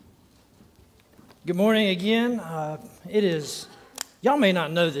Good morning again. It is, y'all may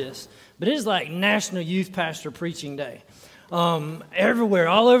not know this, but it is like National Youth Pastor Preaching Day. Everywhere,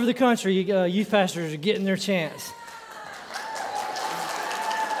 all over the country, youth pastors are getting their chance.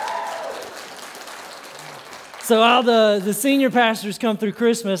 So all the senior pastors come through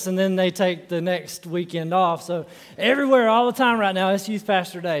Christmas and then they take the next weekend off. So everywhere, all the time right now, it's Youth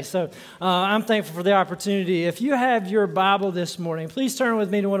Pastor Day. So I'm thankful for the opportunity. If you have your Bible this morning, please turn with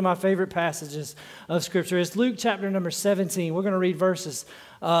me to one of my favorite passages of Scripture. It's Luke chapter number 17. We're going to read verses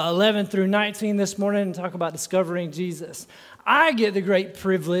 11 through 19 this morning and talk about discovering Jesus. I get the great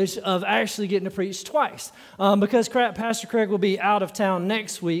privilege of actually getting to preach twice because Pastor Craig will be out of town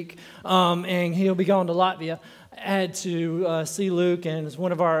next week and he'll be going to Latvia. I had to see Luke, and as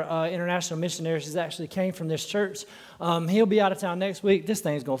one of our international missionaries who actually came from this church. He'll be out of town next week. This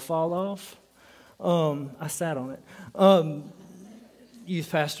thing's going to fall off. I sat on it. Youth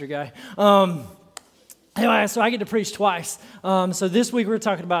pastor guy. Anyway, so I get to preach twice. So this week we're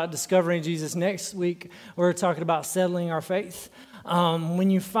talking about discovering Jesus. Next week we're talking about settling our faith.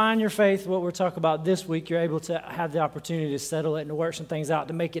 When you find your faith, what we're talking about this week, you're able to have the opportunity to settle it and to work some things out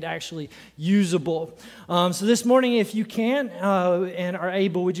to make it actually usable. So this morning, if you can and are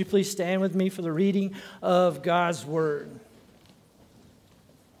able, would you please stand with me for the reading of God's Word?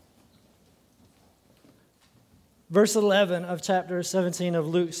 Verse 11 of chapter 17 of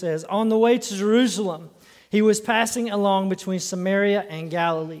Luke says, "On the way to Jerusalem, he was passing along between Samaria and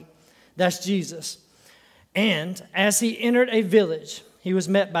Galilee." That's Jesus. "And as he entered a village, he was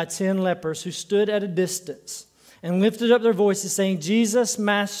met by 10 lepers who stood at a distance and lifted up their voices, saying, 'Jesus,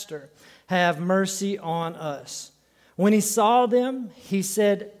 Master, have mercy on us.' When he saw them, he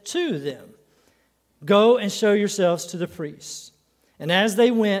said to them, 'Go and show yourselves to the priests.' And as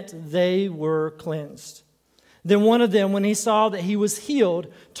they went, they were cleansed. Then one of them, when he saw that he was healed,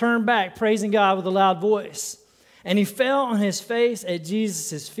 turned back, praising God with a loud voice. And he fell on his face at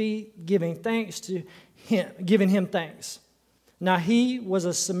Jesus' feet, giving him thanks. Now he was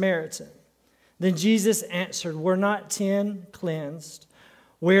a Samaritan. Then Jesus answered, 'Were not 10 cleansed?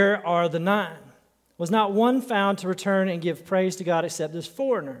 Where are the 9? Was not one found to return and give praise to God except this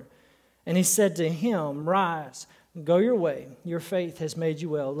foreigner?' And he said to him, 'Rise, go your way. Your faith has made you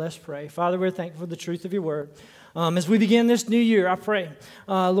well.'" Let's pray. Father, we're thankful for the truth of your word. As we begin this new year, I pray,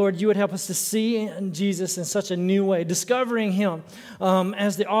 Lord, you would help us to see Jesus in such a new way, discovering him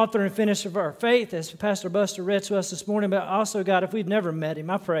as the author and finisher of our faith, as Pastor Buster read to us this morning, but also, God, if we've never met him,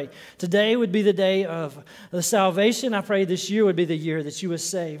 I pray today would be the day of the salvation. I pray this year would be the year that you would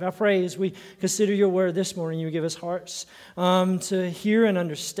save. I pray as we consider your word this morning, you would give us hearts to hear and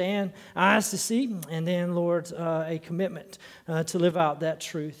understand, eyes to see, and then, Lord, a commitment to live out that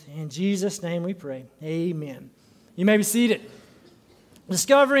truth. In Jesus' name we pray. Amen. You may be seated.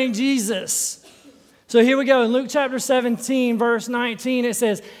 Discovering Jesus. So here we go. In Luke chapter 17, verse 19, it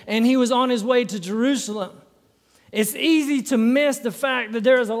says, "And he was on his way to Jerusalem." It's easy to miss the fact that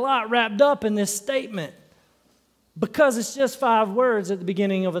there is a lot wrapped up in this statement because it's just 5 words at the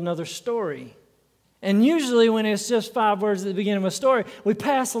beginning of another story. And usually when it's just 5 words at the beginning of a story, we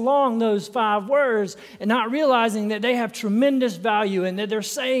pass along those 5 words and not realizing that they have tremendous value and that they're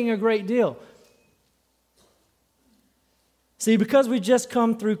saying a great deal. See, because we just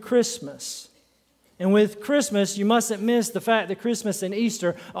come through Christmas, and with Christmas, you mustn't miss the fact that Christmas and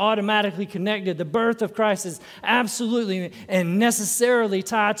Easter are automatically connected. The birth of Christ is absolutely and necessarily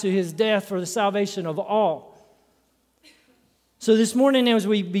tied to his death for the salvation of all. So this morning, as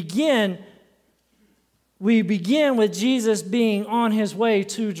we begin with Jesus being on his way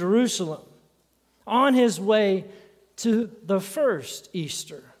to Jerusalem, on his way to the first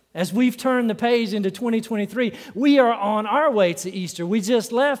Easter. As we've turned the page into 2023, we are on our way to Easter. We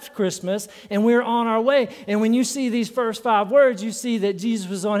just left Christmas, and we're on our way. And when you see these first 5 words, you see that Jesus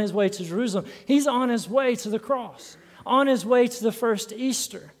was on his way to Jerusalem. He's on his way to the cross, on his way to the first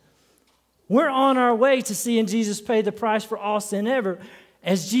Easter. We're on our way to seeing Jesus pay the price for all sin ever,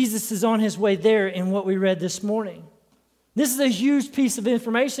 as Jesus is on his way there in what we read this morning. This is a huge piece of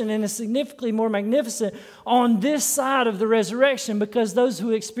information and is significantly more magnificent on this side of the resurrection because those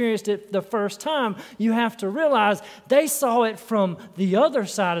who experienced it the first time, you have to realize they saw it from the other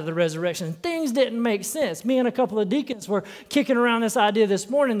side of the resurrection. Things didn't make sense. Me and a couple of deacons were kicking around this idea this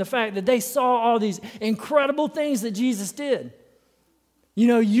morning, the fact that they saw all these incredible things that Jesus did. You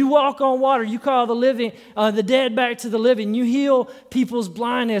know, you walk on water, you call the dead back to the living, you heal people's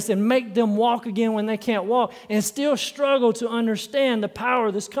blindness and make them walk again when they can't walk and still struggle to understand the power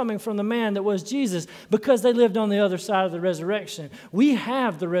that's coming from the man that was Jesus because they lived on the other side of the resurrection. We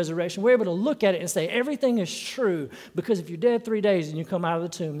have the resurrection. We're able to look at it and say everything is true because if you're dead 3 days and you come out of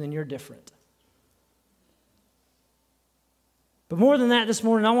the tomb, then you're different. But more than that, this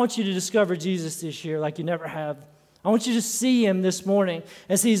morning, I want you to discover Jesus this year like you never have. I want you to see him this morning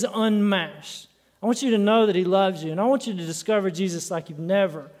as he's unmatched. I want you to know that he loves you. And I want you to discover Jesus like you've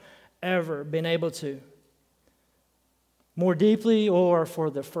never, ever been able to. More deeply or for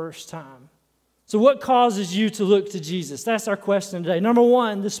the first time. So what causes you to look to Jesus? That's our question today. Number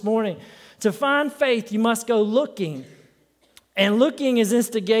one, this morning, to find faith, you must go looking. And looking is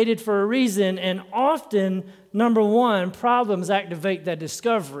instigated for a reason, and often, number one, problems activate that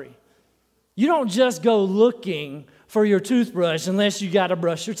discovery. You don't just go looking for your toothbrush unless you got to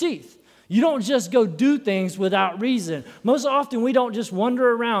brush your teeth. You don't just go do things without reason. Most often, we don't just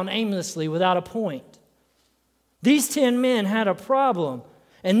wander around aimlessly without a point. These 10 men had a problem,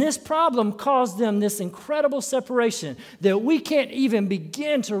 and this problem caused them this incredible separation that we can't even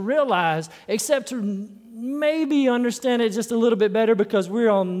begin to realize except to maybe understand it just a little bit better because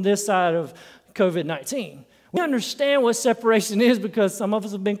we're on this side of COVID-19. We understand what separation is because some of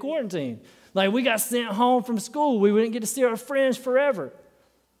us have been quarantined. Like we got sent home from school. We wouldn't get to see our friends forever.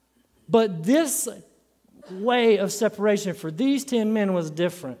 But this way of separation for these 10 men was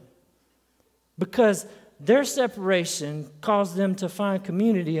different because their separation caused them to find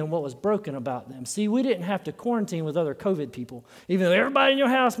community in what was broken about them. See, we didn't have to quarantine with other COVID people. Even though everybody in your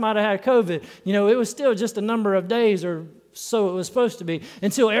house might have had COVID, it was still just a number of days or so it was supposed to be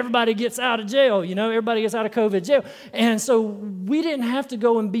until everybody gets out of jail. Everybody gets out of COVID jail. And so we didn't have to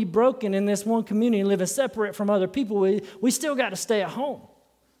go and be broken in this one community, living separate from other people. We still got to stay at home.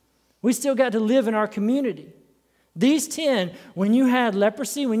 We still got to live in our community. These 10, when you had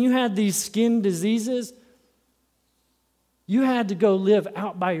leprosy, when you had these skin diseases, you had to go live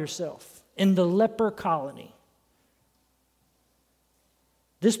out by yourself in the leper colony.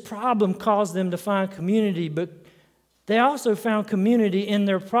 This problem caused them to find community, but they also found community in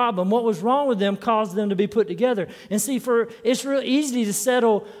their problem. What was wrong with them caused them to be put together. And see, it's real easy to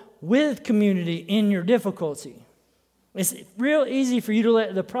settle with community in your difficulty. It's real easy for you to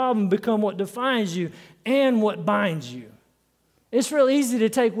let the problem become what defines you and what binds you. It's real easy to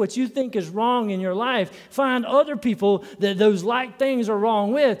take what you think is wrong in your life, find other people that those like things are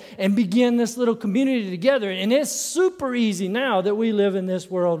wrong with, and begin this little community together. And it's super easy now that we live in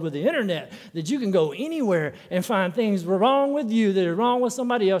this world with the internet, that you can go anywhere and find things wrong with you that are wrong with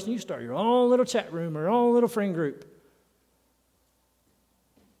somebody else, and you start your own little chat room or your own little friend group.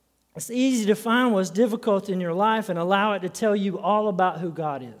 It's easy to find what's difficult in your life and allow it to tell you all about who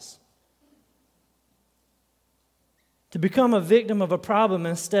God is. To become a victim of a problem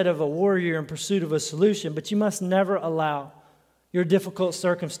instead of a warrior in pursuit of a solution, but you must never allow your difficult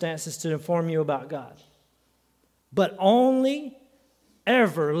circumstances to inform you about God. But only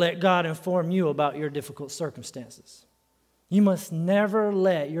ever let God inform you about your difficult circumstances. You must never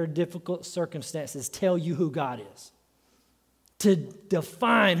let your difficult circumstances tell you who God is. To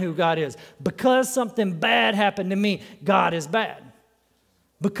define who God is. Because something bad happened to me, God is bad.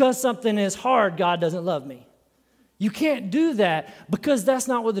 Because something is hard, God doesn't love me. You can't do that because that's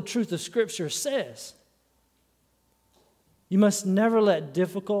not what the truth of Scripture says. You must never let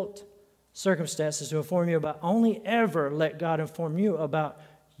difficult circumstances to inform you about, only ever let God inform you about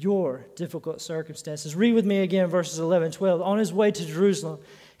your difficult circumstances. Read with me again verses 11 and 12. On his way to Jerusalem,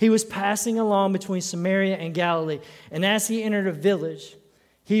 he was passing along between Samaria and Galilee, and as he entered a village,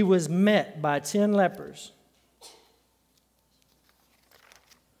 he was met by 10 lepers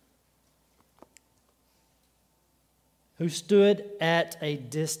who stood at a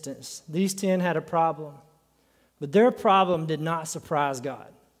distance. These 10 had a problem, but their problem did not surprise God.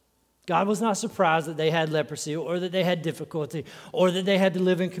 God was not surprised that they had leprosy or that they had difficulty or that they had to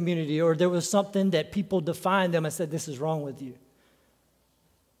live in community or there was something that people defined them and said, this is wrong with you.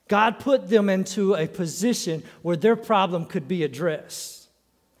 God put them into a position where their problem could be addressed.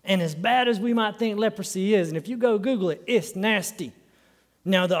 And as bad as we might think leprosy is, and if you go Google it, it's nasty.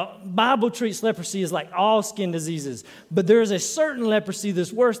 Now, the Bible treats leprosy as like all skin diseases, but there is a certain leprosy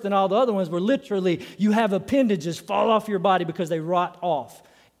that's worse than all the other ones where literally you have appendages fall off your body because they rot off.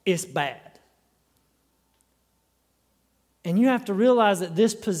 It's bad. And you have to realize that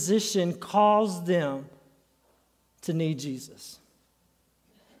this position caused them to need Jesus.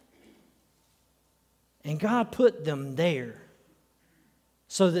 And God put them there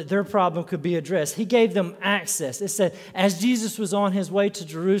so that their problem could be addressed. He gave them access. It said, as Jesus was on his way to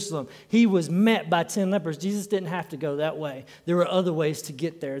Jerusalem, he was met by 10 lepers. Jesus didn't have to go that way. There were other ways to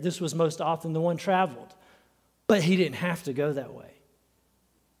get there. This was most often the one traveled. But he didn't have to go that way.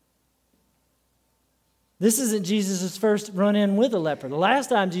 This isn't Jesus' first run-in with a leper. The last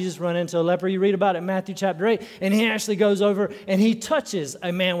time Jesus run into a leper, you read about it in Matthew chapter 8, and he actually goes over and he touches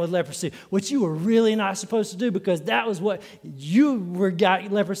a man with leprosy, which you were really not supposed to do because that was what you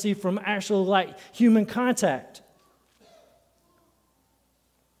got leprosy from actual human contact.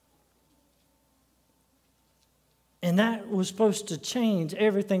 And that was supposed to change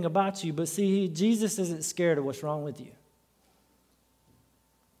everything about you. But see, Jesus isn't scared of what's wrong with you.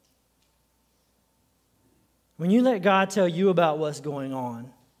 When you let God tell you about what's going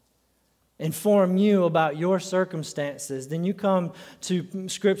on, inform you about your circumstances, then you come to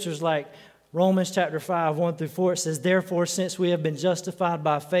scriptures like Romans chapter 5, 1 through 4. It says, therefore, since we have been justified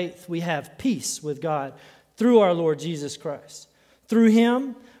by faith, we have peace with God through our Lord Jesus Christ. Through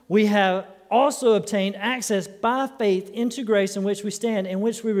him, we have also obtained access by faith into grace in which we stand, in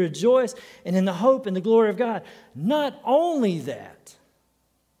which we rejoice, and in the hope and the glory of God. Not only that,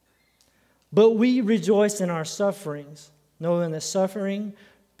 but we rejoice in our sufferings, knowing that suffering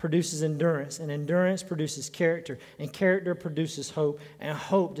produces endurance, and endurance produces character, and character produces hope, and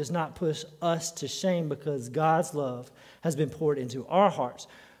hope does not push us to shame because God's love has been poured into our hearts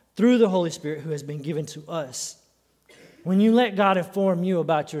through the Holy Spirit who has been given to us. When you let God inform you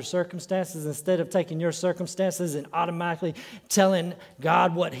about your circumstances, instead of taking your circumstances and automatically telling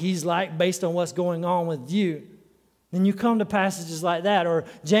God what he's like based on what's going on with you, then you come to passages like that, or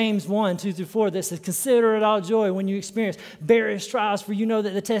James 1, 2 through 4 that says, consider it all joy when you experience various trials, for you know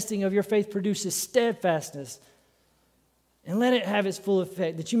that the testing of your faith produces steadfastness. And let it have its full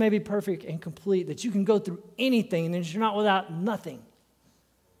effect, that you may be perfect and complete, that you can go through anything, and that you're not without nothing.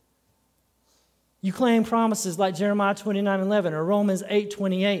 You claim promises like Jeremiah 29:11 or Romans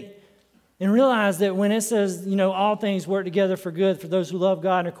 8:28. And realize that when it says, all things work together for good for those who love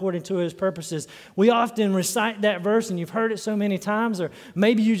God and according to his purposes, we often recite that verse and you've heard it so many times, or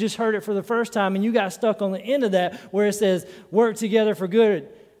maybe you just heard it for the first time and you got stuck on the end of that where it says work together for good,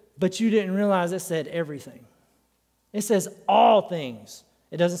 but you didn't realize it said everything. It says all things.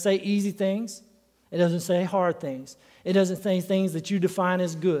 It doesn't say easy things. It doesn't say hard things. It doesn't say things that you define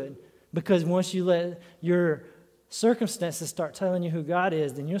as good, because once you let your circumstances start telling you who God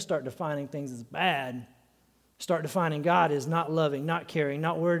is, then you'll start defining things as bad. Start defining God as not loving, not caring,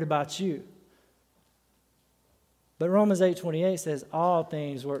 not worried about you. But Romans 8:28 says all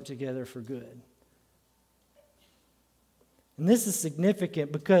things work together for good. And this is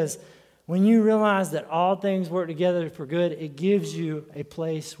significant because when you realize that all things work together for good, it gives you a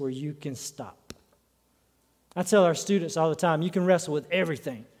place where you can stop. I tell our students all the time, you can wrestle with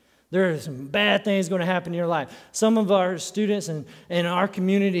everything. There are some bad things going to happen in your life. Some of our students in our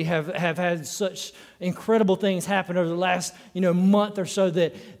community have had such incredible things happen over the last month or so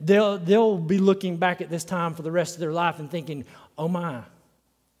that they'll be looking back at this time for the rest of their life and thinking, oh my,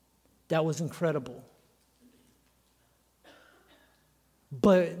 that was incredible.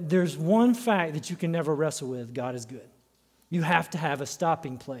 But there's one fact that you can never wrestle with: God is good. You have to have a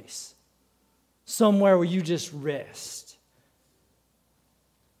stopping place, somewhere where you just rest.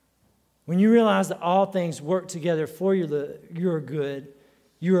 When you realize that all things work together for your good,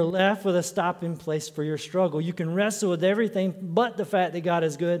 you are left with a stopping place for your struggle. You can wrestle with everything but the fact that God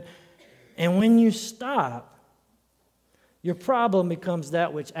is good. And when you stop, your problem becomes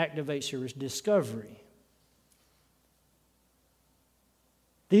that which activates your discovery.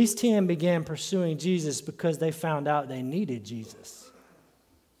 These 10 began pursuing Jesus because they found out they needed Jesus.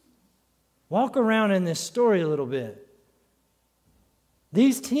 Walk around in this story a little bit.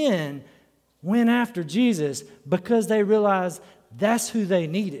 These 10 went after Jesus because they realized that's who they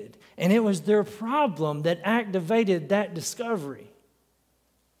needed. And it was their problem that activated that discovery.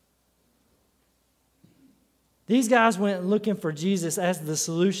 These guys went looking for Jesus as the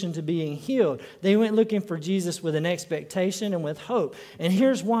solution to being healed. They went looking for Jesus with an expectation and with hope. And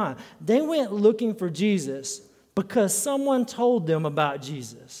here's why. They went looking for Jesus because someone told them about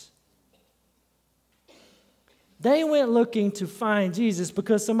Jesus. They went looking to find Jesus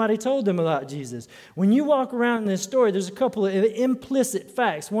because somebody told them about Jesus. When you walk around in this story, there's a couple of implicit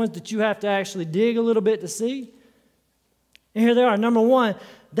facts, ones that you have to actually dig a little bit to see. And here they are. Number one,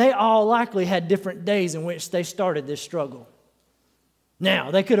 they all likely had different days in which they started this struggle.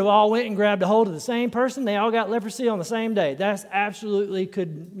 Now, they could have all went and grabbed a hold of the same person. They all got leprosy on the same day. That's absolutely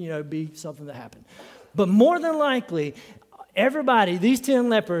could, be something that happened. But more than likely, everybody, these 10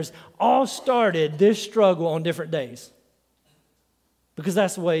 lepers, all started this struggle on different days. Because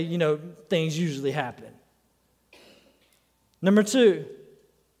that's the way, things usually happen. Number two,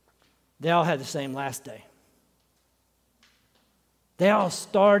 they all had the same last day. They all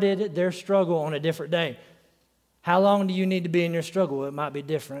started their struggle on a different day. How long do you need to be in your struggle? It might be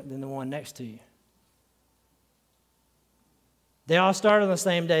different than the one next to you. They all started on the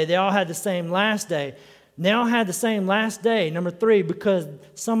same day. They all had the same last day. And they all had the same last day, number 3, because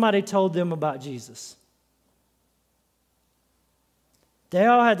somebody told them about Jesus. They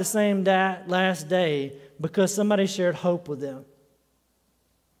all had the same last day because somebody shared hope with them.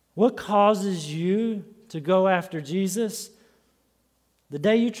 What causes you to go after Jesus? The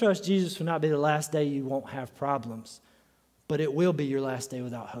day you trust Jesus will not be the last day you won't have problems, but it will be your last day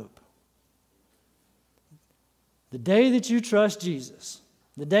without hope. The day that you trust Jesus,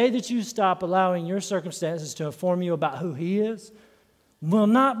 the day that you stop allowing your circumstances to inform you about who He is, will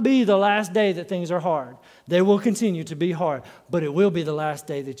not be the last day that things are hard. They will continue to be hard, but it will be the last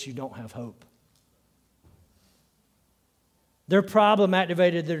day that you don't have hope. Their problem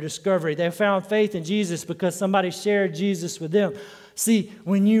activated their discovery. They found faith in Jesus because somebody shared Jesus with them. See,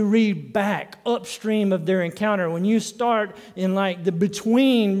 when you read back upstream of their encounter, when you start in like the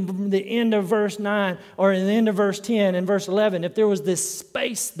between the end of verse 9 or in the end of verse 10 and verse 11, if there was this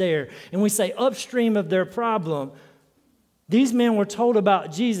space there, and we say upstream of their problem, these men were told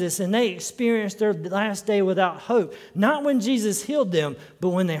about Jesus and they experienced their last day without hope. Not when Jesus healed them, but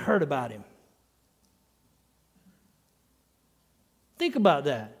when they heard about Him. Think about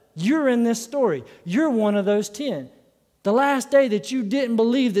that. You're in this story. You're one of those 10. The last day that you didn't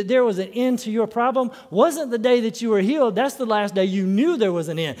believe that there was an end to your problem wasn't the day that you were healed. That's the last day you knew there was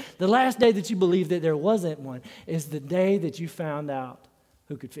an end. The last day that you believed that there wasn't one is the day that you found out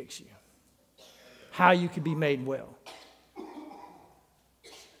who could fix you, how you could be made well.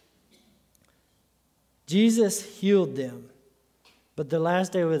 Jesus healed them, but the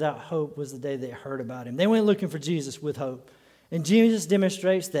last day without hope was the day they heard about Him. They went looking for Jesus with hope. And Jesus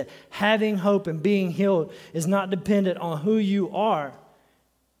demonstrates that having hope and being healed is not dependent on who you are,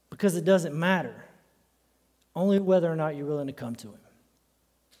 because it doesn't matter. Only whether or not you're willing to come to Him.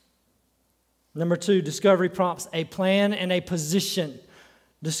 Number 2, discovery prompts a plan and a position.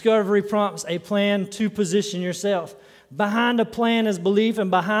 Discovery prompts a plan to position yourself. Behind a plan is belief, and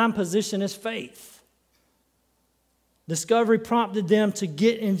behind position is faith. Discovery prompted them to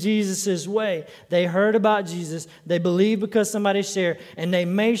get in Jesus' way. They heard about Jesus, they believed because somebody shared, and they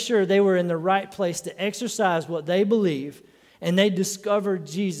made sure they were in the right place to exercise what they believe, and they discovered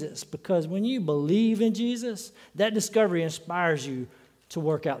Jesus. Because when you believe in Jesus, that discovery inspires you to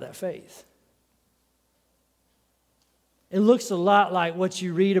work out that faith. It looks a lot like what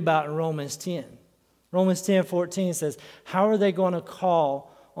you read about in Romans 10. Romans 10:14 says, how are they going to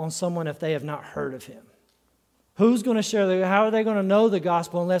call on someone if they have not heard of Him? Who's going to share how are they going to know the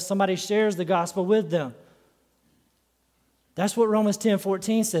gospel unless somebody shares the gospel with them? That's what Romans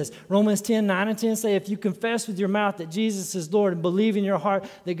 10:14 says. Romans 10:9 and 10 say, if you confess with your mouth that Jesus is Lord and believe in your heart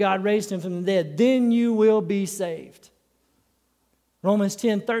that God raised Him from the dead, then you will be saved. Romans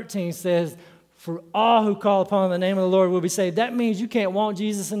 10:13 says, for all who call upon the name of the Lord will be saved. That means you can't want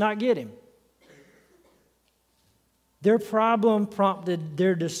Jesus and not get Him. Their problem prompted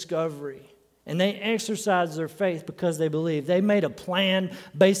their discovery. And they exercised their faith because they believed. They made a plan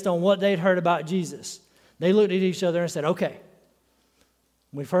based on what they'd heard about Jesus. They looked at each other and said, okay,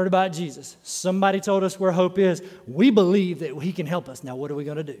 we've heard about Jesus. Somebody told us where hope is. We believe that He can help us. Now, what are we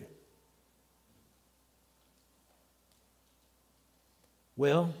going to do?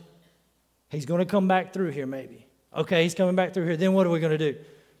 Well, He's going to come back through here maybe. Okay, He's coming back through here. Then what are we going to do?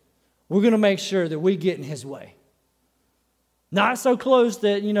 We're going to make sure that we get in His way. Not so close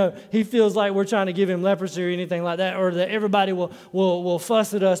that, He feels like we're trying to give Him leprosy or anything like that, or that everybody will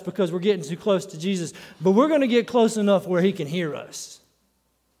fuss at us because we're getting too close to Jesus. But we're going to get close enough where He can hear us.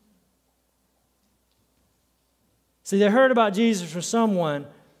 See, they heard about Jesus from someone,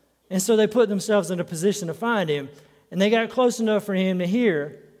 and so they put themselves in a position to find Him, and they got close enough for Him to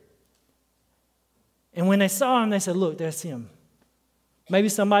hear. And when they saw Him, they said, look, that's Him. Maybe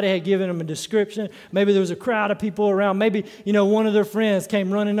somebody had given them a description. Maybe there was a crowd of people around. Maybe, one of their friends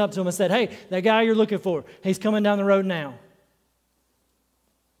came running up to them and said, hey, that guy you're looking for, he's coming down the road now.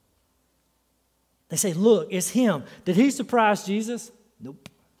 They say, look, it's Him. Did He surprise Jesus? Nope.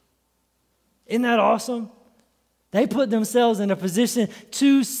 Isn't that awesome? They put themselves in a position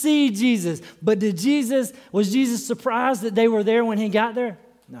to see Jesus. But was Jesus surprised that they were there when He got there?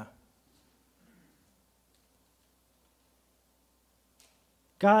 No.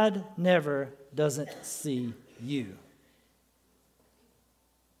 God never doesn't see you.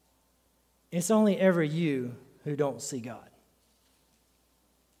 It's only ever you who don't see God.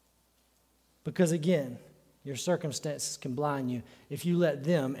 Because again, your circumstances can blind you if you let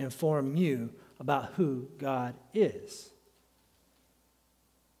them inform you about who God is.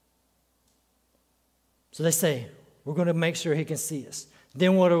 So they say, we're going to make sure He can see us.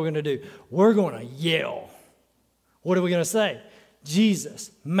 Then what are we going to do? We're going to yell. What are we going to say?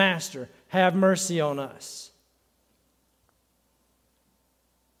 Jesus, Master, have mercy on us.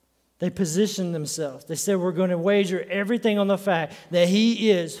 They positioned themselves. They said, we're going to wager everything on the fact that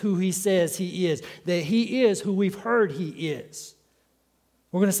he is who he says he is, that he is who we've heard he is.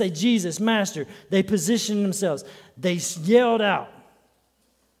 We're going to say, Jesus, Master. They positioned themselves. They yelled out.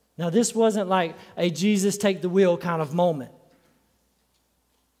 Now, this wasn't like a Jesus take the wheel kind of moment.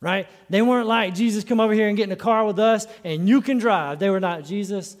 Right? They weren't like, Jesus, come over here and get in the car with us and you can drive. They were not,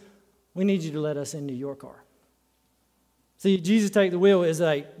 Jesus, we need you to let us into your car. See, Jesus take the wheel is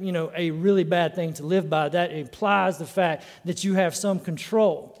a really bad thing to live by. That implies the fact that you have some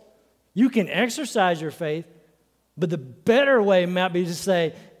control. You can exercise your faith, but the better way might be to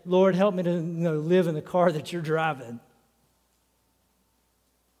say, Lord, help me to live in the car that you're driving.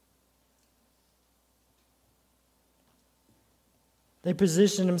 They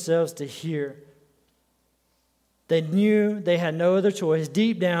positioned themselves to hear. They knew they had no other choice.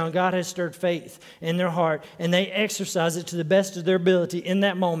 Deep down, God has stirred faith in their heart, and they exercised it to the best of their ability in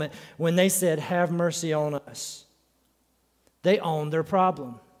that moment when they said, have mercy on us. They owned their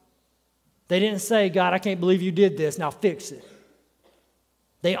problem. They didn't say, God, I can't believe you did this. Now fix it.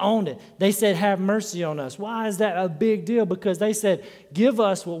 They owned it. They said, have mercy on us. Why is that a big deal? Because they said, give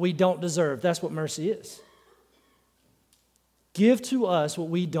us what we don't deserve. That's what mercy is. Give to us what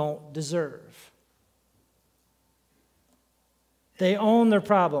we don't deserve. They own their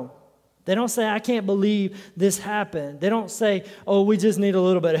problem. They don't say, I can't believe this happened. They don't say, oh, we just need a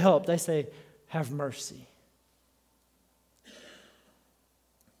little bit of help. They say, have mercy.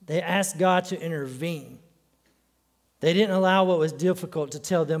 They asked God to intervene. They didn't allow what was difficult to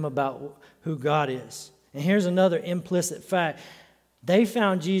tell them about who God is. And here's another implicit fact. They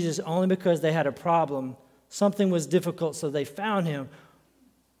found Jesus only because they had a problem. Something was difficult, so they found him.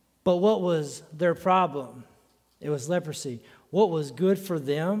 But what was their problem? It was leprosy. What was good for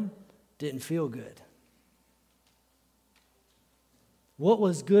them didn't feel good. What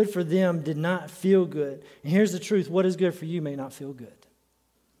was good for them did not feel good. And here's the truth. What is good for you may not feel good.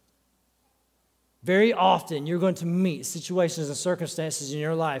 Very often, you're going to meet situations and circumstances in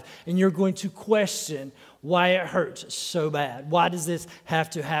your life, and you're going to question why it hurts so bad. Why does this have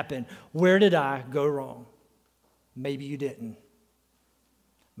to happen? Where did I go wrong? Maybe you didn't.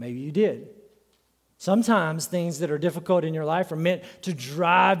 Maybe you did. Sometimes things that are difficult in your life are meant to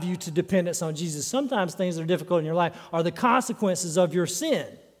drive you to dependence on Jesus. Sometimes things that are difficult in your life are the consequences of your sin.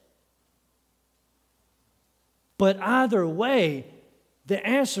 But either way, the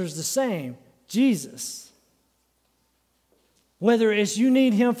answer is the same. Jesus. Whether it's you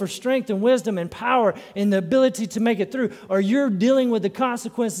need him for strength and wisdom and power and the ability to make it through, or you're dealing with the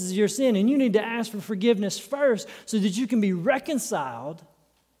consequences of your sin and you need to ask for forgiveness first so that you can be reconciled,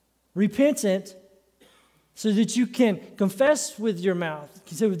 repentant, so that you can confess with your mouth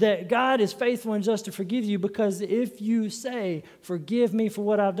so that God is faithful and just to forgive you, because if you say, forgive me for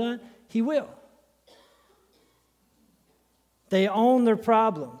what I've done, he will. They own their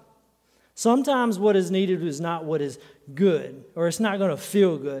problem. Sometimes what is needed is not what is good, or it's not going to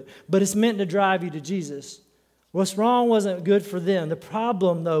feel good, but it's meant to drive you to Jesus. What's wrong wasn't good for them. The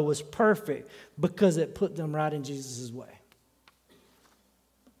problem, though, was perfect because it put them right in Jesus' way.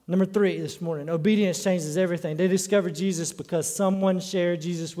 Number 3 this morning, obedience changes everything. They discovered Jesus because someone shared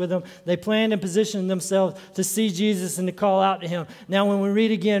Jesus with them. They planned and positioned themselves to see Jesus and to call out to him. Now, when we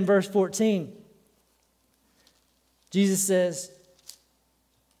read again verse 14, Jesus says,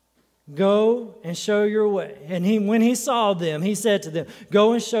 go and show your way. And when he saw them, he said to them,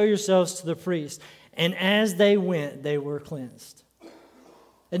 go and show yourselves to the priest. And as they went, they were cleansed.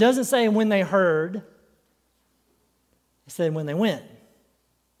 It doesn't say when they heard. It said when they went.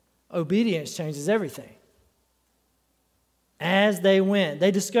 Obedience changes everything. As they went,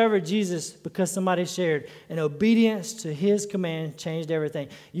 they discovered Jesus because somebody shared. And obedience to his command changed everything.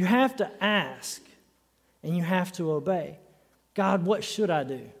 You have to ask and you have to obey. God, what should I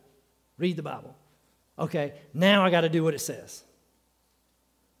do? Read the Bible. Okay, now I got to do what it says.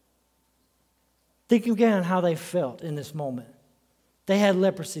 Think again how they felt in this moment. They had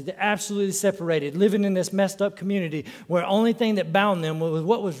leprosy. They're absolutely separated, living in this messed up community where the only thing that bound them was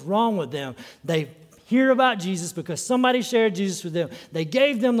what was wrong with them. They hear about Jesus because somebody shared Jesus with them. They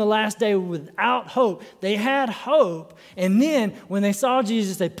gave them the last day without hope. They had hope. And then when they saw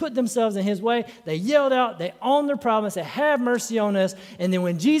Jesus, they put themselves in his way. They yelled out. They owned their problem. Said, have mercy on us. And then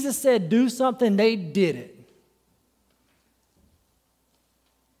when Jesus said, do something, they did it.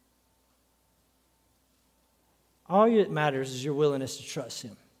 All that matters is your willingness to trust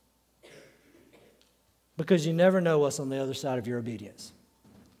him. Because you never know what's on the other side of your obedience.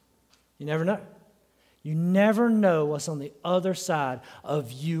 You never know. You never know what's on the other side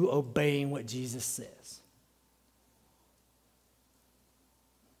of you obeying what Jesus says.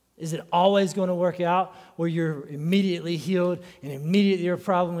 Is it always going to work out where you're immediately healed and immediately your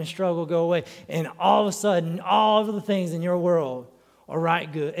problem and struggle go away, and all of a sudden all of the things in your world are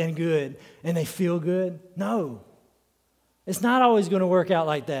right good and they feel good? No. It's not always going to work out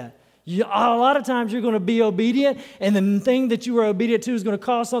like that. A lot of times you're going to be obedient, and the thing that you were obedient to is going to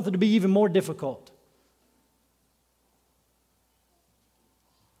cause something to be even more difficult.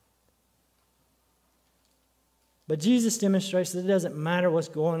 But Jesus demonstrates that it doesn't matter what's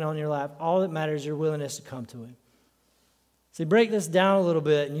going on in your life. All that matters is your willingness to come to Him. See, break this down a little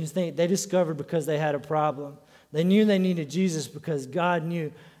bit, and you think they discovered because they had a problem. They knew they needed Jesus because God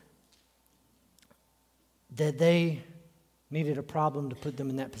knew that they needed a problem to put them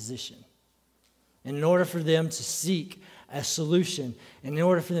in that position. And in order for them to seek a solution, and in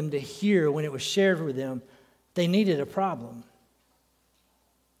order for them to hear when it was shared with them, they needed a problem.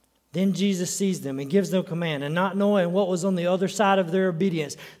 Then Jesus sees them and gives them command, and not knowing what was on the other side of their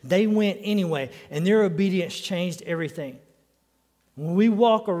obedience, they went anyway, and their obedience changed everything. When we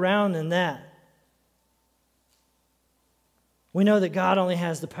walk around in that, we know that God only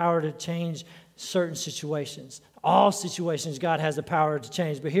has the power to change certain situations. All situations God has the power to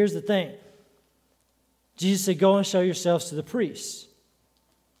change. But here's the thing. Jesus said, go and show yourselves to the priests.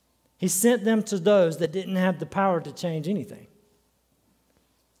 He sent them to those that didn't have the power to change anything.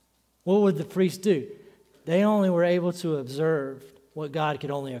 What would the priests do? They only were able to observe what God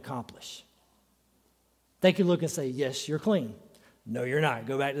could only accomplish. They could look and say, yes, you're clean. No, you're not.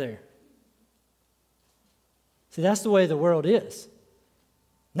 Go back there. See, that's the way the world is.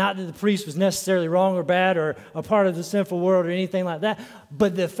 Not that the priest was necessarily wrong or bad or a part of the sinful world or anything like that,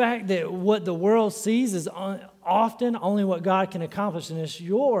 but the fact that what the world sees is often only what God can accomplish, and it's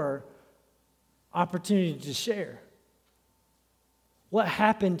your opportunity to share. What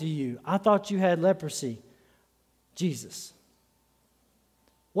happened to you? I thought you had leprosy. Jesus.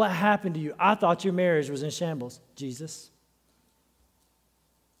 What happened to you? I thought your marriage was in shambles. Jesus.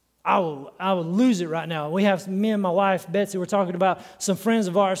 I would lose it right now. We have me and my wife, Betsy, we're talking about some friends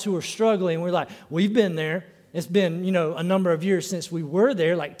of ours who are struggling. We're like, we've been there. It's been, a number of years since we were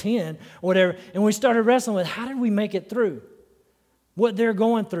there, like 10 or whatever. And we started wrestling with, how did we make it through what they're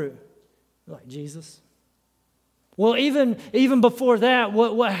going through? We're like, Jesus. Well, even before that,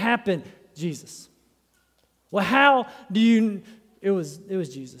 what happened? Jesus. Well, how do you, it was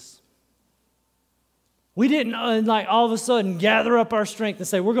Jesus. We didn't all of a sudden gather up our strength and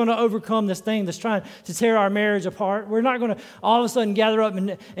say, we're going to overcome this thing that's trying to tear our marriage apart. We're not going to all of a sudden gather up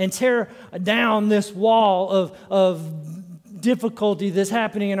and tear down this wall of difficulty that's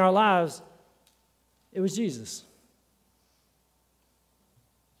happening in our lives. It was Jesus.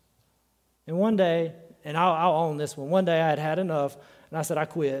 And one day, and I'll own this one day I had enough, and I said, I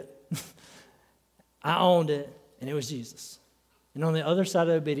quit. I owned it, and it was Jesus. And on the other side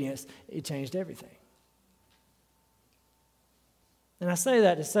of obedience, it changed everything. And I say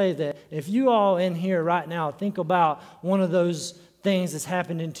that to say that if you all in here right now think about one of those things that's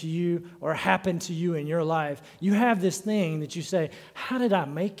happened to you or happened to you in your life, you have this thing that you say, how did I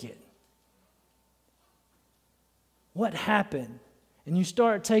make it? What happened? And you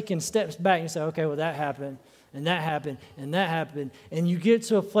start taking steps back and you say, okay, well, that happened, and that happened, and that happened. And you get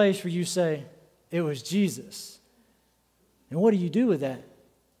to a place where you say, it was Jesus. And what do you do with that?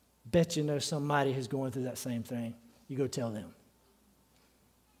 Bet you know somebody who's going through that same thing. You go tell them.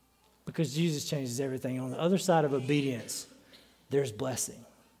 Because Jesus changes everything. On the other side of obedience, there's blessing.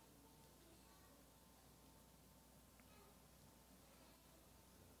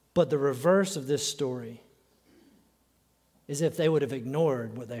 But the reverse of this story is if they would have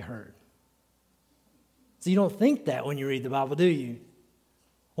ignored what they heard. So you don't think that when you read the Bible, do you?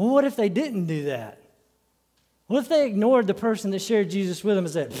 Well, what if they didn't do that? What if they ignored the person that shared Jesus with them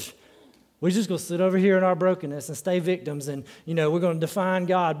and said, we're just going to sit over here in our brokenness and stay victims, and, we're going to define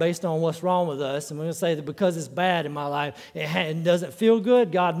God based on what's wrong with us, and we're going to say that because it's bad in my life, it doesn't feel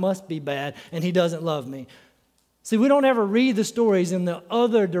good, God must be bad, and He doesn't love me. See, we don't ever read the stories in the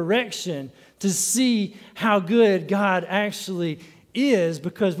other direction to see how good God actually is,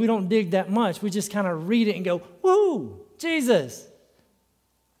 because we don't dig that much. We just kind of read it and go, woo, Jesus.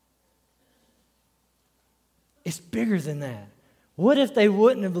 It's bigger than that. What if they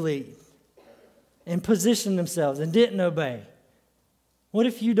wouldn't have believed and positioned themselves and didn't obey? What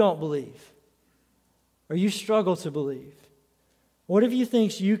if you don't believe? Or you struggle to believe? What if you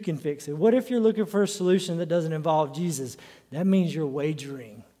think you can fix it? What if you're looking for a solution that doesn't involve Jesus? That means you're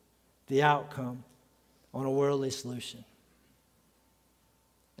wagering the outcome on a worldly solution.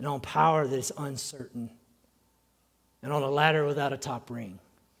 and on power that is uncertain, and on a ladder without a top ring.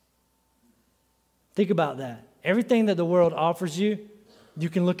 Think about that. Everything that the world offers you, you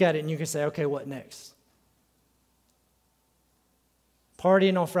can look at it and you can say, okay, what next?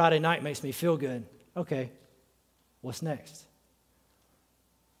 Partying on Friday night makes me feel good. Okay, what's next?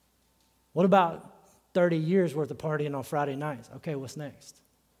 What about 30 years worth of partying on Friday nights? Okay, what's next?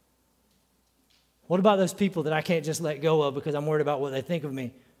 What about those people that I can't just let go of because I'm worried about what they think of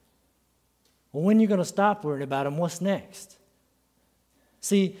me? Well, when are you going to stop worrying about them? What's next?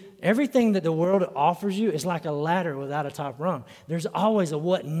 See, everything that the world offers you is like a ladder without a top rung. There's always a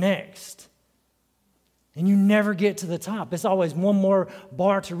what next. And you never get to the top. It's always one more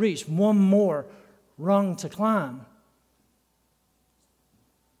bar to reach, one more rung to climb.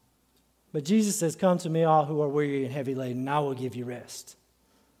 But Jesus says, come to me all who are weary and heavy laden, and I will give you rest.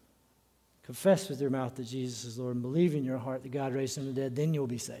 Confess with your mouth that Jesus is Lord and believe in your heart that God raised him from the dead, then you'll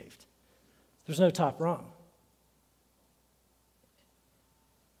be saved. There's no top rung.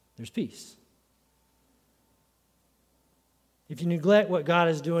 There's peace. If you neglect what God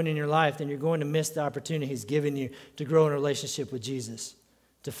is doing in your life, then you're going to miss the opportunity he's given you to grow in a relationship with Jesus,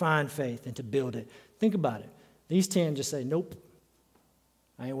 to find faith and to build it. Think about it. These 10 just say, nope,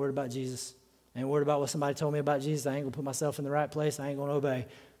 I ain't worried about Jesus. I ain't worried about what somebody told me about Jesus. I ain't going to put myself in the right place. I ain't going to obey.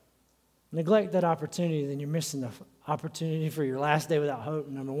 Neglect that opportunity, then you're missing the opportunity for your last day without hope,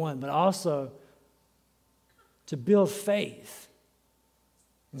 number one, but also to build faith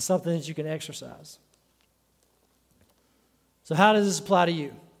in something that you can exercise. So how does this apply to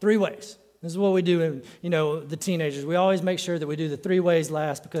you? 3 ways. This is what we do in, the teenagers. We always make sure that we do the 3 ways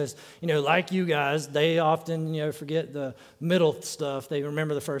last because, like you guys, they often, forget the middle stuff. They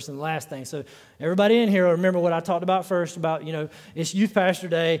remember the first and the last thing. So everybody in here will remember what I talked about first about, it's Youth Pastor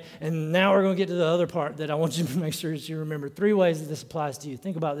Day, and now we're going to get to the other part that I want you to make sure that you remember. 3 ways that this applies to you.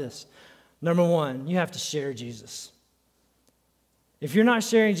 Think about this. Number 1, you have to share Jesus. If you're not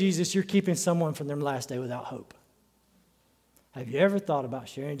sharing Jesus, you're keeping someone from their last day without hope. Have you ever thought about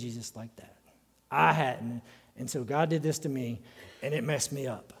sharing Jesus like that? I hadn't until God did this to me, and it messed me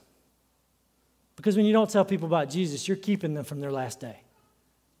up. Because when you don't tell people about Jesus, you're keeping them from their last day.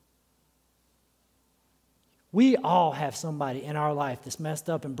 We all have somebody in our life that's messed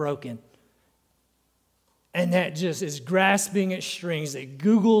up and broken, and that just is grasping at strings, that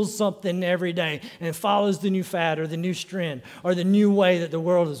Googles something every day and follows the new fad or the new trend or the new way that the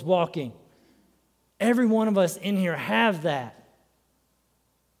world is walking. Every one of us in here have that.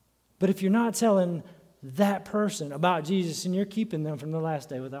 But if you're not telling that person about Jesus, then you're keeping them from the last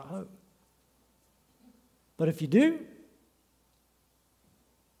day without hope. But if you do,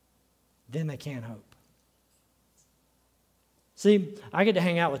 then they can hope. See, I get to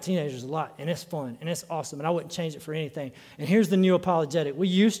hang out with teenagers a lot, and it's fun, and it's awesome, and I wouldn't change it for anything. And here's the new apologetic. We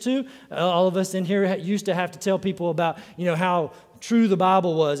used to, all of us in here used to have to tell people about, how true the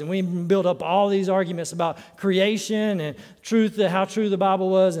Bible was, and we built up all these arguments about creation and truth, how true the Bible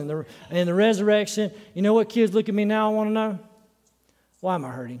was, and the resurrection. You know what kids look at me now and want to know? Why am I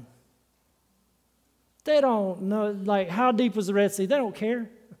hurting? They don't know, how deep was the Red Sea? They don't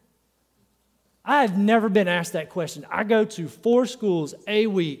care. I've never been asked that question. I go to 4 schools a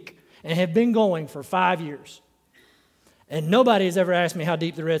week and have been going for 5 years. And nobody has ever asked me how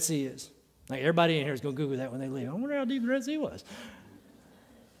deep the Red Sea is. Everybody in here is going to Google that when they leave. I wonder how deep the Red Sea was.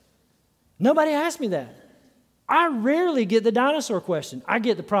 Nobody asked me that. I rarely get the dinosaur question. I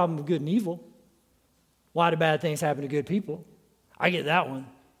get the problem of good and evil. Why do bad things happen to good people? I get that one.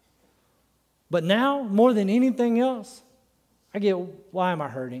 But now, more than anything else, I get, why am I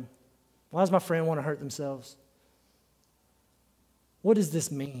hurting? Why does my friend want to hurt themselves? What does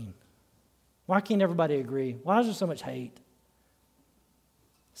this mean? Why can't everybody agree? Why is there so much hate?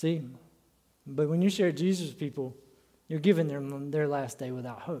 See, but when you share Jesus with people, you're giving them their last day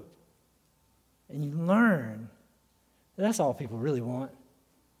without hope. And you learn that that's all people really want.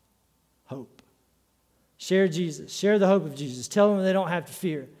 Hope. Share Jesus. Share the hope of Jesus. Tell them they don't have to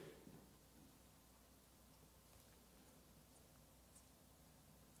fear.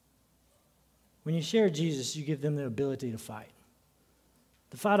 When you share Jesus, you give them the ability to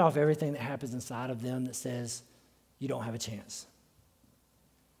fight off everything that happens inside of them that says you don't have a chance.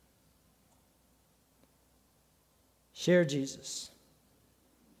 Share Jesus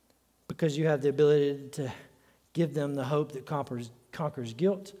because you have the ability to give them the hope that conquers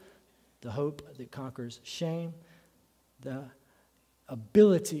guilt, the hope that conquers shame, the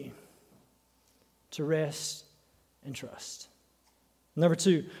ability to rest and trust. Number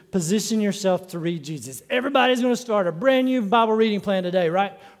 2, position yourself to read Jesus. Everybody's going to start a brand new Bible reading plan today,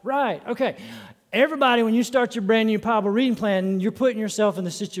 right? Right, okay. Everybody, when you start your brand new Bible reading plan, you're putting yourself in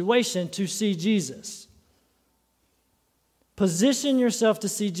the situation to see Jesus. Position yourself to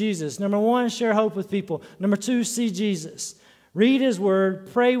see Jesus. Number one, share hope with people. Number two, see Jesus. Read His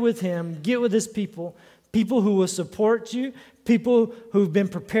Word, pray with Him, get with His people, people who will support you, people who've been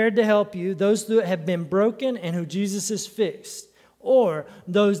prepared to help you, those that have been broken and who Jesus has fixed, or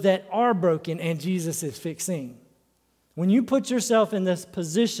those that are broken and Jesus is fixing. When you put yourself in this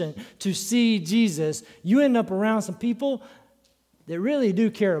position to see Jesus, you end up around some people that really do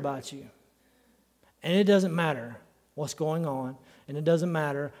care about you. And it doesn't matter what's going on, and it doesn't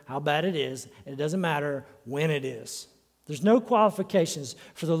matter how bad it is, and it doesn't matter when it is. There's no qualifications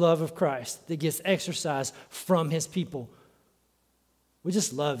for the love of Christ that gets exercised from His people. We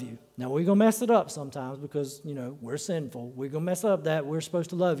just love you. Now, we're going to mess it up sometimes because, we're sinful. We're going to mess up that. We're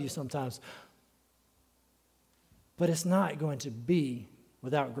supposed to love you sometimes. But it's not going to be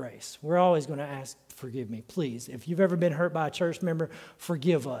without grace. We're always going to ask, forgive me, please. If you've ever been hurt by a church member,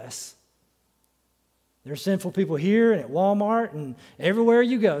 forgive us. There's sinful people here and at Walmart and everywhere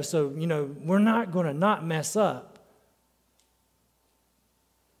you go. So, we're not going to not mess up.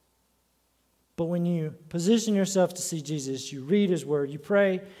 But when you position yourself to see Jesus, you read His Word, you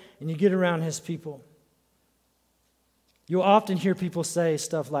pray, and you get around His people, you'll often hear people say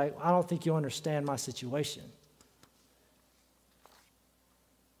stuff like, I don't think you understand my situation.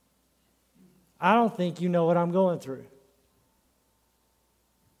 I don't think you know what I'm going through.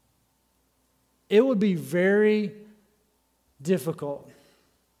 It would be very difficult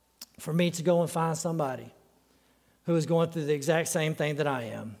for me to go and find somebody who is going through the exact same thing that I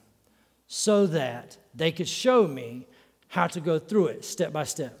am so that they could show me how to go through it step by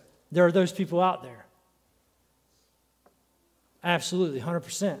step. There are those people out there. Absolutely,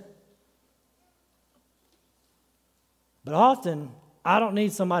 100%. But often, I don't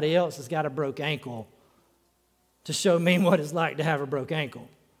need somebody else that's got a broke ankle to show me what it's like to have a broke ankle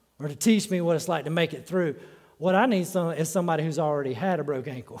or to teach me what it's like to make it through. What I need is somebody who's already had a broke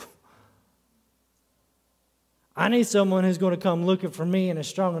ankle. I need someone who's going to come looking for me and is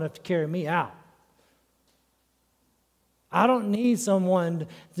strong enough to carry me out. I don't need someone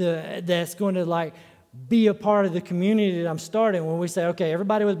that's going to be a part of the community that I'm starting when we say, okay,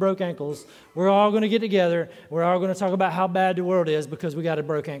 everybody with broke ankles, we're all going to get together. We're all going to talk about how bad the world is because we got a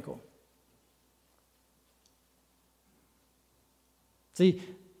broke ankle. See,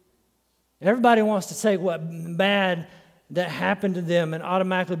 everybody wants to take what bad that happened to them and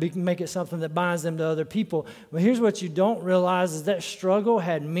automatically make it something that binds them to other people. But here's what you don't realize is that struggle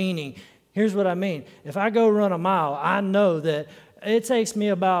had meaning. Here's what I mean. If I go run a mile, I know that it takes me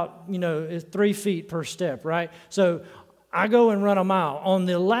about, 3 feet per step, right? So I go and run a mile. On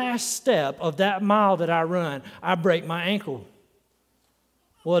the last step of that mile that I run, I break my ankle.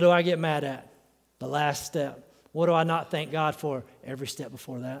 What do I get mad at? The last step. What do I not thank God for? Every step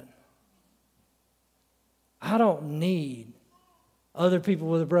before that. I don't need other people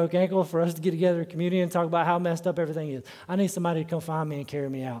with a broke ankle for us to get together in community and talk about how messed up everything is. I need somebody to come find me and carry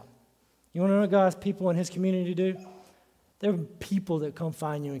me out. You want to know what God's people in His community do? There are people that come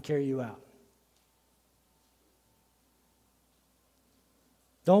find you and carry you out.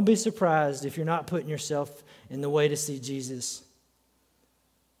 Don't be surprised if you're not putting yourself in the way to see Jesus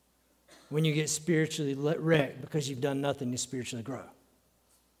when you get spiritually wrecked because you've done nothing to spiritually grow.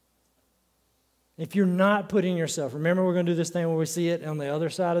 If you're not putting yourself, remember we're going to do this thing where we see it on the other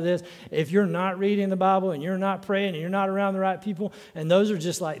side of this. If you're not reading the Bible and you're not praying and you're not around the right people, and those are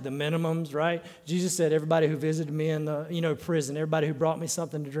just like the minimums, right? Jesus said everybody who visited me in the prison, everybody who brought me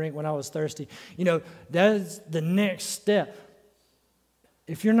something to drink when I was thirsty, that's the next step.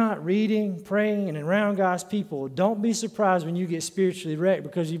 If you're not reading, praying, and around God's people, don't be surprised when you get spiritually wrecked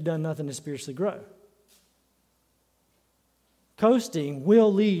because you've done nothing to spiritually grow. Coasting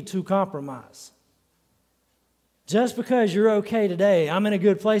will lead to compromise. Just because you're okay today, I'm in a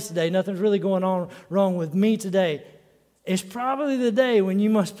good place today, nothing's really going on wrong with me today, it's probably the day when you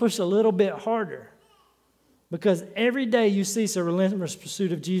must push a little bit harder. Because every day you cease a relentless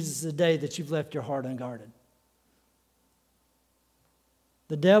pursuit of Jesus is the day that you've left your heart unguarded.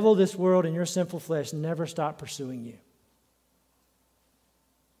 The devil, this world, and your sinful flesh never stop pursuing you.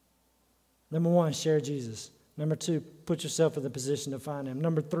 Number one, share Jesus. Number two, put yourself in the position to find Him.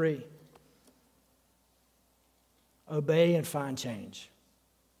 Number three, obey and find change.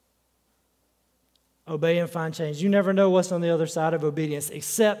 Obey and find change. You never know what's on the other side of obedience,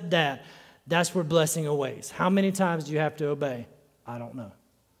 except that's where blessing awaits. How many times do you have to obey? I don't know.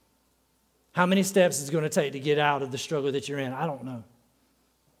 How many steps is it going to take to get out of the struggle that you're in? I don't know.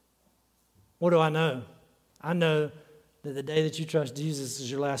 What do I know? I know that the day that you trust Jesus is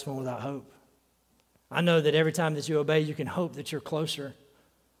your last one without hope. I know that every time that you obey, you can hope that you're closer.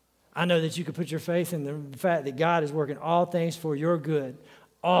 I know that you can put your faith in the fact that God is working all things for your good.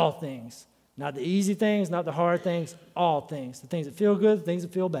 All things. Not the easy things, not the hard things, all things. The things that feel good, the things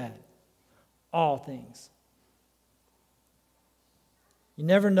that feel bad. All things. You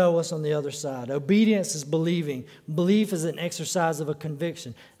never know what's on the other side. Obedience is believing. Belief is an exercise of a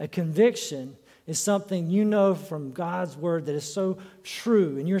conviction. A conviction is something you know from God's word that is so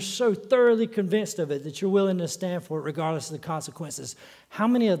true, and you're so thoroughly convinced of it that you're willing to stand for it regardless of the consequences. How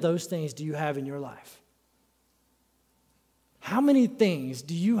many of those things do you have in your life? How many things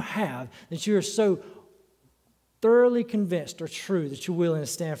do you have that you are so thoroughly convinced are true that you're willing to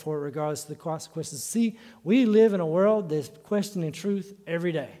stand for it regardless of the consequences? See, we live in a world that's questioning truth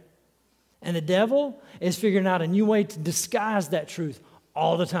every day. And the devil is figuring out a new way to disguise that truth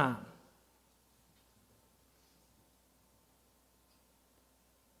all the time.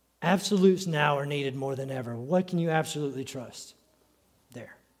 Absolutes now are needed more than ever. What can you absolutely trust?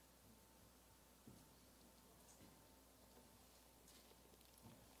 There.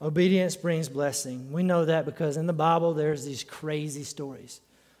 Obedience brings blessing. We know that because in the Bible there's these crazy stories.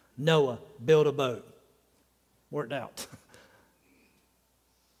 Noah built a boat. Worked out.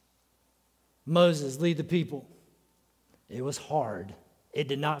 Moses lead the people. It was hard. It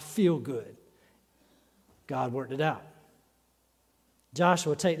did not feel good. God worked it out.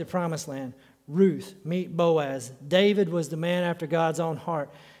 Joshua take the promised land. Ruth meet Boaz. David was the man after God's own heart.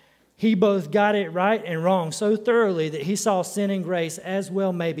 He both got it right and wrong so thoroughly that he saw sin and grace as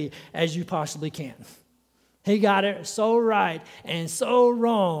well maybe as you possibly can. He got it so right and so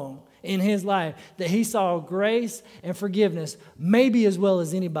wrong in his life that he saw grace and forgiveness maybe as well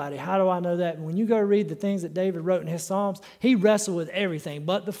as anybody. How do I know that? When you go read the things that David wrote in his Psalms, he wrestled with everything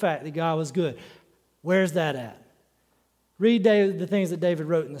but the fact that God was good. Where's that at? Read the things that David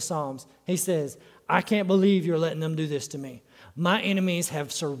wrote in the Psalms. He says, I can't believe you're letting them do this to me. My enemies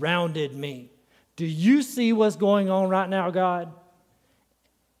have surrounded me. Do you see what's going on right now, God?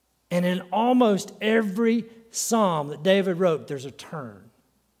 And in almost every psalm that David wrote, there's a turn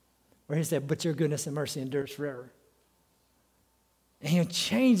where he said, but your goodness and mercy endures forever. And he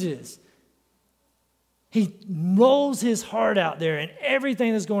changes. He rolls his heart out there and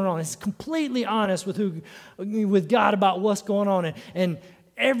everything that's going on. He's completely honest with God about what's going on and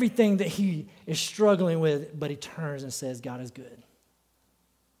everything that he is struggling with, but he turns and says, God is good.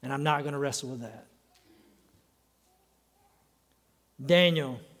 And I'm not going to wrestle with that.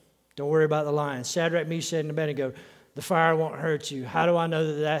 Daniel, don't worry about the lions. Shadrach, Meshach, and Abednego, the fire won't hurt you. How do I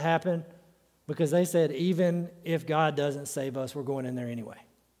know that happened? Because they said, even if God doesn't save us, we're going in there anyway.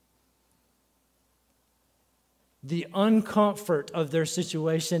 The uncomfort of their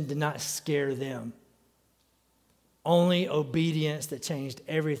situation did not scare them. Only obedience that changed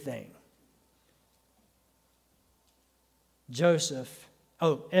everything.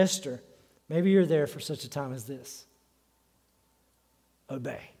 Esther, maybe you're there for such a time as this.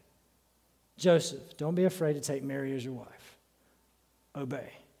 Obey. Joseph, don't be afraid to take Mary as your wife. Obey.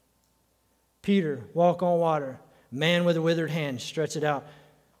 Peter, walk on water. Man with a withered hand, stretch it out.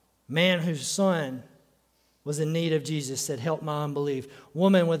 Man whose son was in need of Jesus, said, help my unbelief.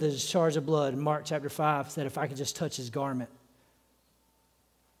 Woman with a discharge of blood, Mark chapter 5, said, if I could just touch his garment.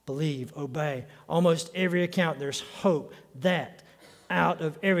 Believe, obey. Almost every account, there's hope that out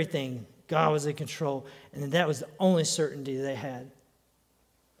of everything, God was in control, and that was the only certainty they had.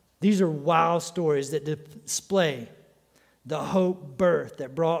 These are wild stories that display the hope birth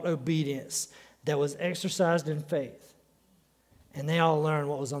that brought obedience, that was exercised in faith. And they all learned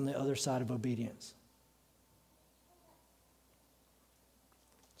what was on the other side of obedience.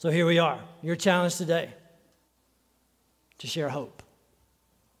 So here we are. Your challenge today to share hope,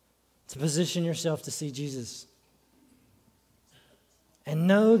 to position yourself to see Jesus, and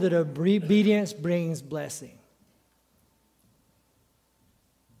know that obedience brings blessing.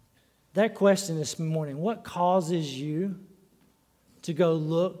 That question this morning, what causes you to go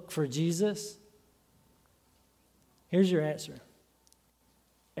look for Jesus? Here's your answer.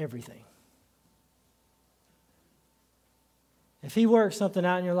 Everything. If he works something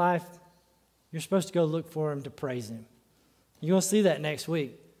out in your life, you're supposed to go look for him to praise him. You'll see that next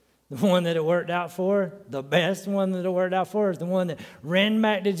week. The one that it worked out for, the best one that it worked out for, is the one that ran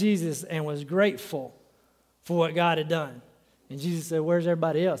back to Jesus and was grateful for what God had done. And Jesus said, where's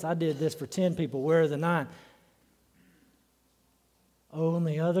everybody else? I did this for 10 people. Where are the 9? Oh, on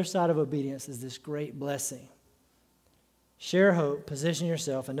the other side of obedience is this great blessing. Share hope, position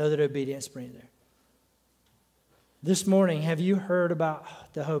yourself, and know that obedience brings there. This morning, have you heard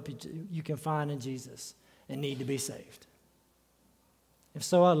about the hope you can find in Jesus and need to be saved? If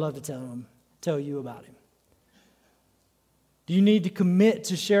so, I'd love to tell them tell you about him? Do you need to commit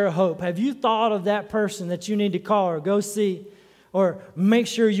to share hope? Have you thought of that person that you need to call or go see or make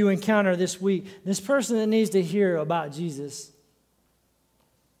sure you encounter this week? This person that needs to hear about Jesus.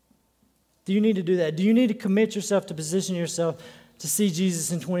 Do you need to do that? Do you need to commit yourself to position yourself to see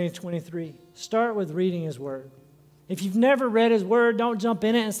Jesus in 2023? Start with reading his word. If you've never read his word, don't jump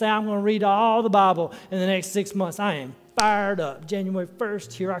in it and say, I'm going to read all the Bible in the next 6 months. I am fired up. January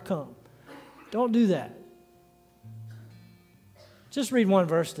 1st, here I come. Don't do that. Just read one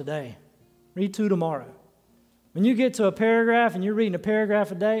verse today. Read 2 tomorrow. When you get to a paragraph and you're reading a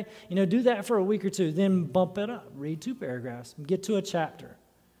paragraph a day, do that for a week or 2. Then bump it up. Read 2 paragraphs and get to a chapter.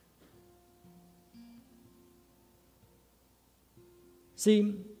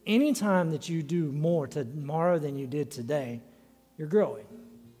 See, anytime that you do more tomorrow than you did today, you're growing.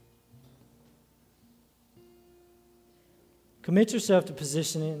 Commit yourself to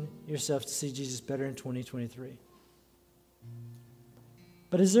positioning yourself to see Jesus better in 2023.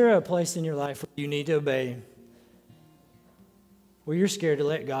 But is there a place in your life where you need to obey, where you're scared to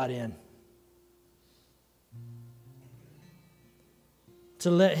let God in? To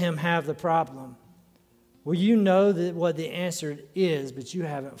let him have the problem? Where you know that what the answer is, but you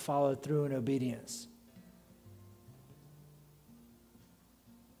haven't followed through in obedience?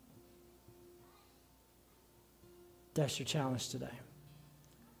 That's your challenge today.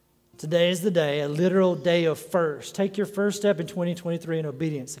 Today is the day, a literal day of first. Take your first step in 2023 in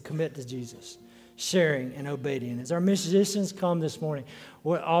obedience and commit to Jesus, sharing and obeying. As our musicians come this morning,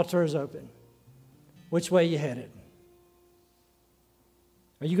 what altar is open? Which way you headed?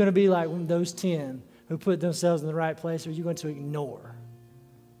 Are you going to be like those 10 who put themselves in the right place, or are you going to ignore?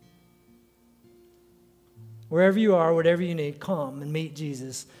 Wherever you are, whatever you need, come and meet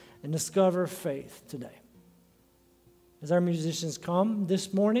Jesus and discover faith today. As our musicians come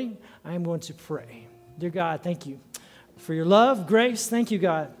this morning, I am going to pray. Dear God, thank you for your love, grace. Thank you,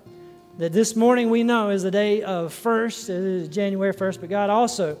 God, that this morning we know is the day of first, it is January 1st, but God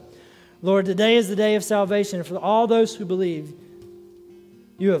also, Lord, today is the day of salvation for all those who believe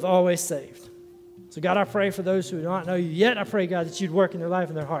you have always saved. So God, I pray for those who do not know you yet. I pray, God, that you'd work in their life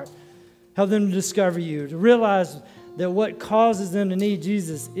and their heart. Help them to discover you, to realize that what causes them to need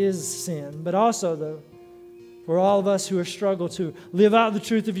Jesus is sin, but also, though, for all of us who are struggle to live out the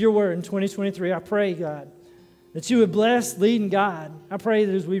truth of your word in 2023, I pray, God, that you would bless, lead, and guide. I pray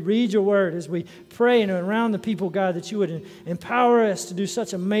that as we read your word, as we pray and around the people, God, that you would empower us to do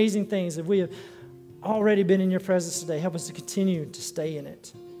such amazing things that we have already been in your presence today. Help us to continue to stay in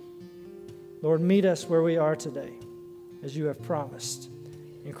it. Lord, meet us where we are today, as you have promised.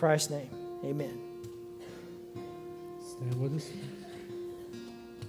 In Christ's name, amen. Stand with us.